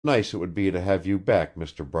Nice it would be to have you back,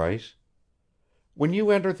 Mr. Bryce. When you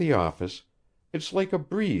enter the office, it's like a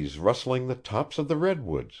breeze rustling the tops of the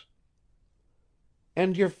redwoods.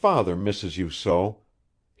 And your father misses you so.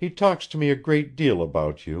 He talks to me a great deal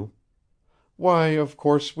about you. Why, of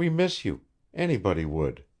course we miss you. Anybody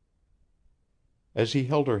would." As he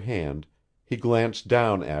held her hand, he glanced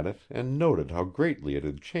down at it and noted how greatly it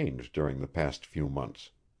had changed during the past few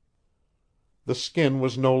months. The skin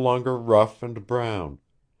was no longer rough and brown,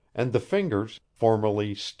 and the fingers,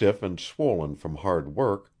 formerly stiff and swollen from hard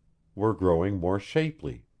work, were growing more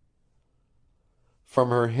shapely. From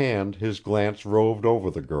her hand his glance roved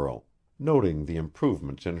over the girl, noting the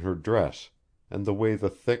improvements in her dress, and the way the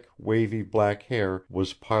thick, wavy black hair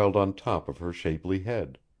was piled on top of her shapely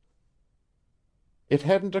head. "It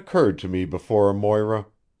hadn't occurred to me before, Moira,"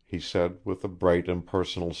 he said with a bright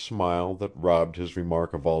impersonal smile that robbed his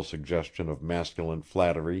remark of all suggestion of masculine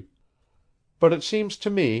flattery. "But it seems to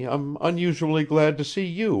me I'm unusually glad to see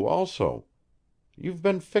you also. You've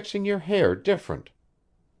been fixing your hair different."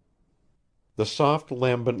 The soft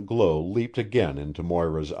lambent glow leaped again into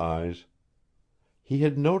Moira's eyes. He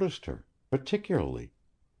had noticed her, particularly.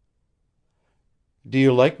 "Do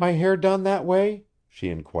you like my hair done that way?" she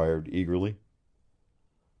inquired eagerly.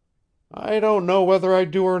 "I don't know whether I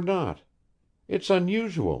do or not. It's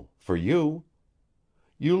unusual for you.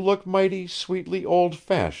 You look mighty sweetly old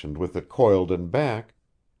fashioned with it coiled in back,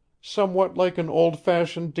 somewhat like an old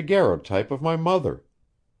fashioned daguerreotype of my mother.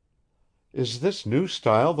 Is this new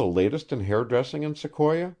style the latest in hair dressing in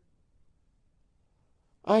Sequoia?"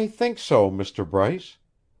 "I think so, Mr. Bryce.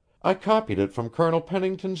 I copied it from Colonel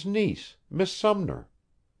Pennington's niece, Miss Sumner."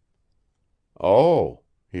 "Oh,"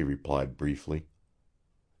 he replied briefly.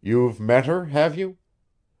 "You've met her, have you?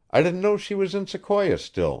 I didn't know she was in Sequoia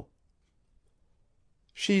still."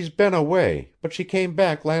 "She's been away, but she came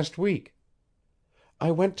back last week.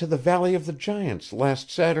 I went to the Valley of the Giants last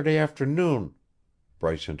Saturday afternoon."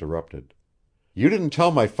 Bryce interrupted. "You didn't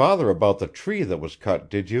tell my father about the tree that was cut,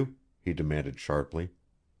 did you?" he demanded sharply.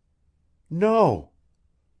 "No."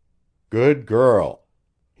 "Good girl.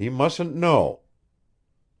 He mustn't know.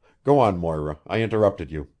 Go on, Moira. I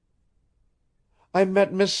interrupted you." "I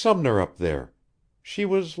met Miss Sumner up there. She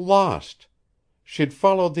was lost. She'd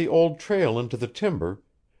followed the old trail into the timber,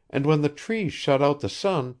 and when the trees shut out the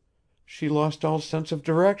sun, she lost all sense of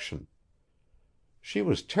direction. She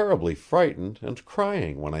was terribly frightened and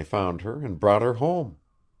crying when I found her and brought her home."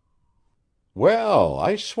 "Well,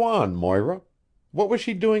 I swan, Moira. What was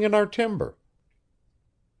she doing in our timber?"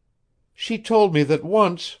 "She told me that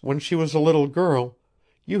once, when she was a little girl,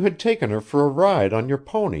 you had taken her for a ride on your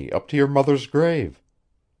pony up to your mother's grave.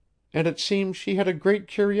 And it seems she had a great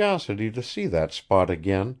curiosity to see that spot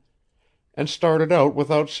again, and started out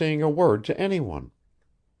without saying a word to anyone.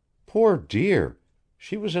 Poor dear,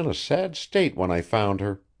 she was in a sad state when I found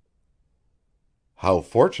her." "How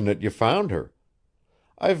fortunate you found her.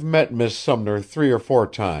 I've met Miss Sumner 3 or 4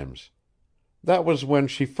 times. That was when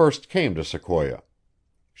she first came to Sequoia.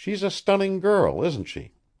 She's a stunning girl, isn't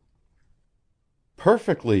she?"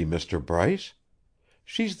 "Perfectly, Mr. Bryce.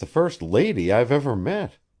 She's the first lady I've ever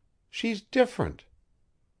met. She's different."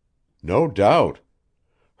 "No doubt.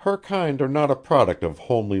 Her kind are not a product of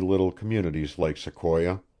homely little communities like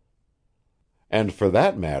Sequoia. And for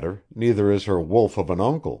that matter, neither is her wolf of an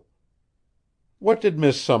uncle. What did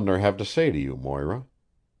Miss Sumner have to say to you, Moira?"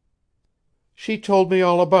 "She told me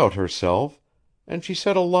all about herself, and she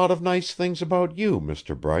said a lot of nice things about you,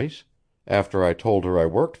 Mr. Bryce, after I told her I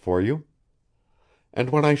worked for you.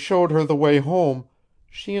 And when I showed her the way home,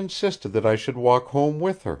 she insisted that I should walk home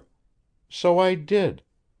with her. So I did,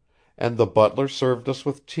 and the butler served us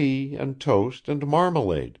with tea and toast and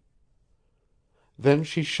marmalade. Then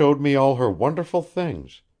she showed me all her wonderful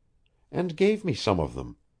things, and gave me some of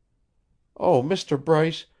them. Oh, Mr.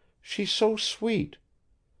 Bryce, she's so sweet.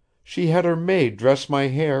 She had her maid dress my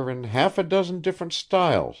hair in half a dozen different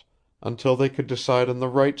styles until they could decide on the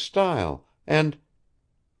right style, and—"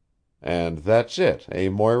 "And that's it, eh,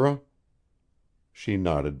 Moira?" She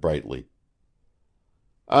nodded brightly.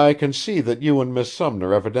 "I can see that you and Miss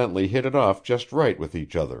Sumner evidently hit it off just right with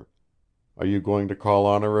each other. Are you going to call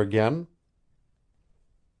on her again?"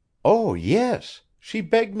 "Oh, yes. She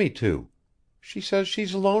begged me to. She says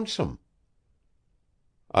she's lonesome."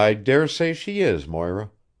 "I dare say she is,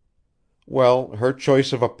 Moira. Well, her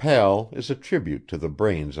choice of a pal is a tribute to the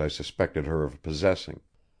brains I suspected her of possessing.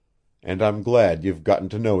 And I'm glad you've gotten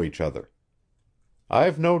to know each other.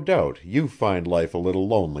 I've no doubt you find life a little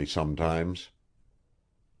lonely sometimes."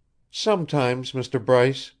 "Sometimes, Mr.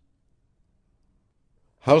 Bryce."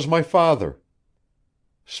 "How's my father?"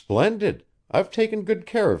 "Splendid. I've taken good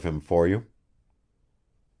care of him for you."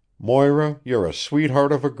 Moira, you're a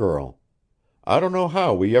sweetheart of a girl. I don't know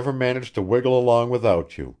how we ever managed to wiggle along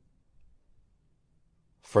without you."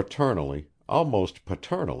 Fraternally, almost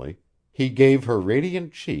paternally, he gave her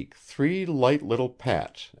radiant cheek 3 light little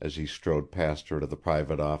pats as he strode past her to the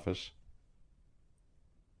private office.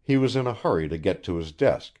 He was in a hurry to get to his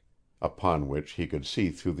desk, upon which he could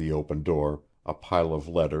see through the open door a pile of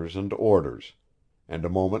letters and orders, and a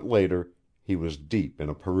moment later he was deep in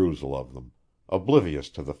a perusal of them, oblivious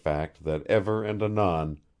to the fact that ever and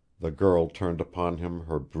anon the girl turned upon him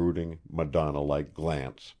her brooding, Madonna like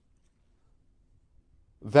glance.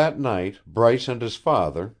 That night Bryce and his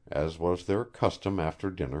father, as was their custom after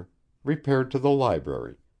dinner, repaired to the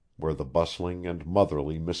library, where the bustling and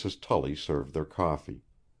motherly Mrs. Tully served their coffee.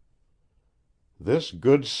 This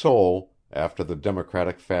good soul, after the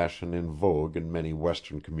democratic fashion in vogue in many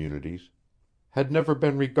Western communities, had never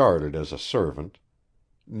been regarded as a servant,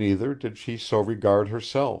 neither did she so regard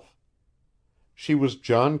herself. She was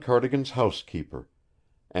John Cardigan's housekeeper,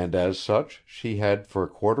 and as such she had for a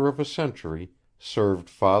quarter of a century served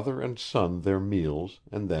father and son their meals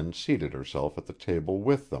and then seated herself at the table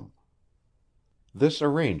with them. This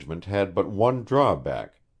arrangement had but one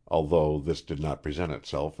drawback, although this did not present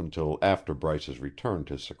itself until after Bryce's return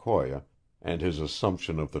to Sequoia and his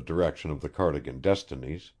assumption of the direction of the Cardigan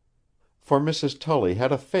destinies, for Mrs. Tully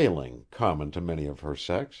had a failing common to many of her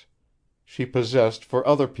sex. She possessed for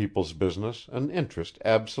other people's business an interest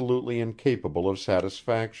absolutely incapable of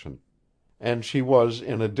satisfaction, and she was,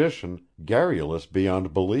 in addition, garrulous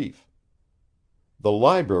beyond belief. The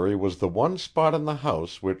library was the one spot in the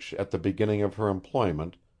house which, at the beginning of her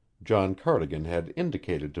employment, John Cardigan had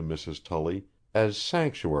indicated to Mrs. Tully as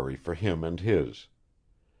sanctuary for him and his.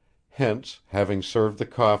 Hence, having served the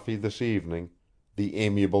coffee this evening, the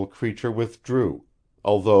amiable creature withdrew,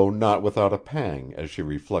 although not without a pang as she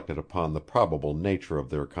reflected upon the probable nature of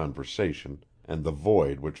their conversation and the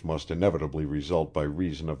void which must inevitably result by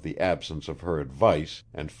reason of the absence of her advice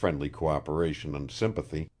and friendly cooperation and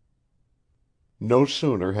sympathy. No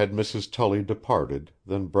sooner had Mrs. Tully departed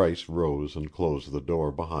than Bryce rose and closed the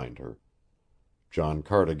door behind her. John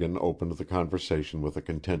Cardigan opened the conversation with a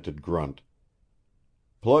contented grunt.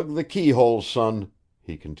 "Plug the keyhole, son,"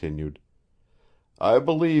 he continued. "I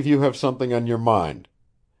believe you have something on your mind,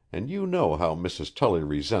 and you know how Mrs. Tully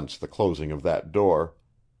resents the closing of that door.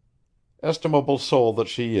 Estimable soul that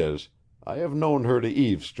she is, I have known her to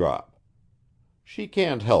eavesdrop. She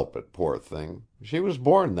can't help it, poor thing. She was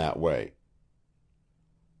born that way."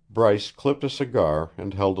 Bryce clipped a cigar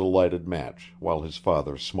and held a lighted match while his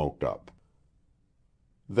father smoked up.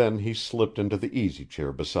 Then he slipped into the easy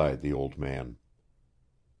chair beside the old man.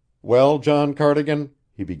 "Well, John Cardigan,"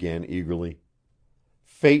 he began eagerly,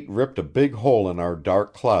 "fate ripped a big hole in our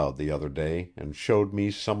dark cloud the other day and showed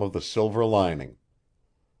me some of the silver lining.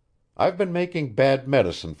 I've been making bad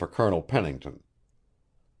medicine for Colonel Pennington.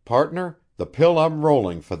 Partner, the pill I'm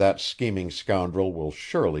rolling for that scheming scoundrel will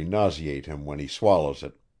surely nauseate him when he swallows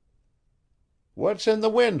it." "What's in the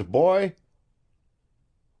wind, boy?"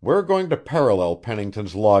 "We're going to parallel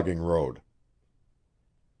Pennington's logging road."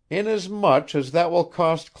 "Inasmuch as that will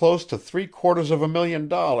cost close to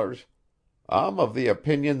 $750,000, I'm of the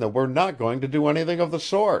opinion that we're not going to do anything of the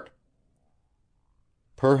sort."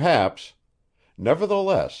 "Perhaps.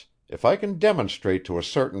 Nevertheless, if I can demonstrate to a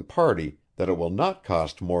certain party that it will not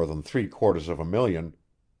cost more than $750,000,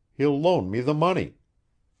 he'll loan me the money."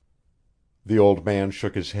 The old man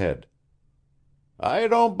shook his head. "I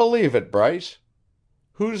don't believe it, Bryce.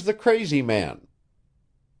 Who's the crazy man?"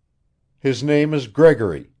 "His name is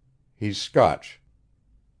Gregory. He's Scotch."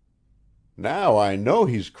 "Now I know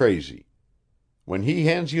he's crazy. When he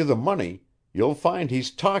hands you the money, you'll find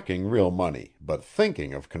he's talking real money but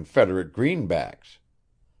thinking of Confederate greenbacks.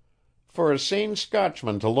 For a sane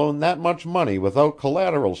Scotchman to loan that much money without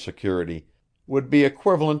collateral security would be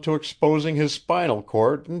equivalent to exposing his spinal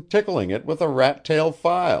cord and tickling it with a rat-tail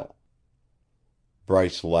file."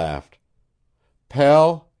 Bryce laughed.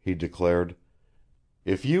 "Pal," he declared,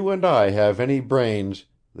 "if you and I have any brains,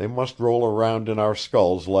 they must roll around in our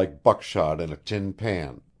skulls like buckshot in a tin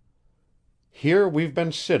pan. Here we've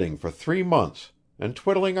been sitting for 3 months, and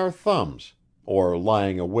twiddling our thumbs, or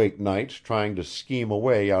lying awake nights trying to scheme a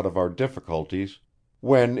way out of our difficulties,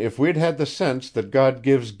 when if we'd had the sense that God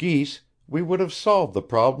gives geese, we would have solved the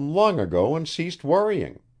problem long ago and ceased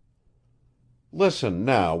worrying. Listen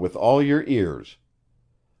now with all your ears.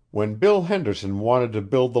 When Bill Henderson wanted to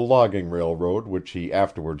build the logging railroad which he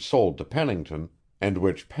afterwards sold to Pennington, and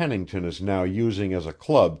which Pennington is now using as a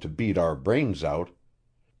club to beat our brains out,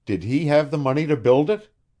 did he have the money to build it?"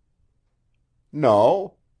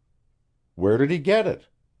 "No." "Where did he get it?"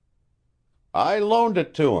 I loaned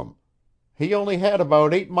it to him. He only had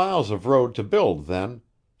about 8 miles of road to build then,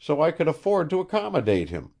 so I could afford to accommodate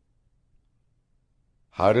him."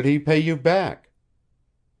 "How did he pay you back?"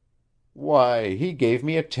 "Why, he gave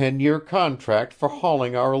me a 10-year contract for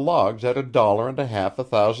hauling our logs at $1.50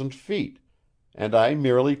 1,000 feet, and I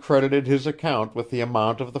merely credited his account with the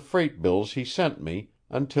amount of the freight bills he sent me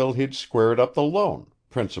until he'd squared up the loan,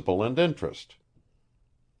 principal and interest."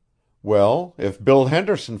 "Well, if Bill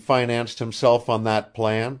Henderson financed himself on that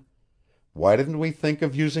plan, why didn't we think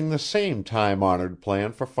of using the same time-honored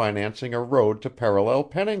plan for financing a road to parallel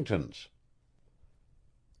Pennington's?"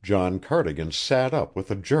 John Cardigan sat up with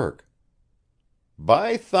a jerk.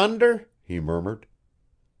 "By thunder!" he murmured.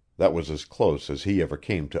 That was as close as he ever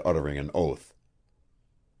came to uttering an oath.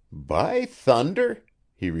 "By thunder!"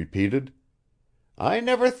 he repeated. "I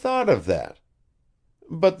never thought of that.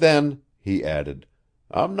 But then," he added,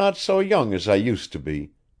 "I'm not so young as I used to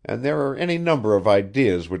be, and there are any number of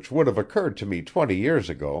ideas which would have occurred to me 20 years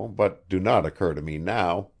ago, but do not occur to me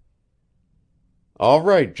now." "All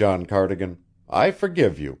right, John Cardigan. I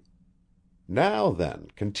forgive you. Now then,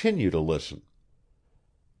 continue to listen.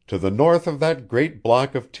 To the north of that great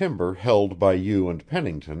block of timber held by you and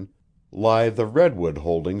Pennington lie the redwood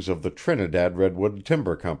holdings of the Trinidad Redwood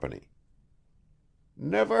Timber Company."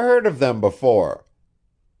 "Never heard of them before."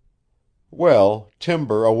 "Well, timber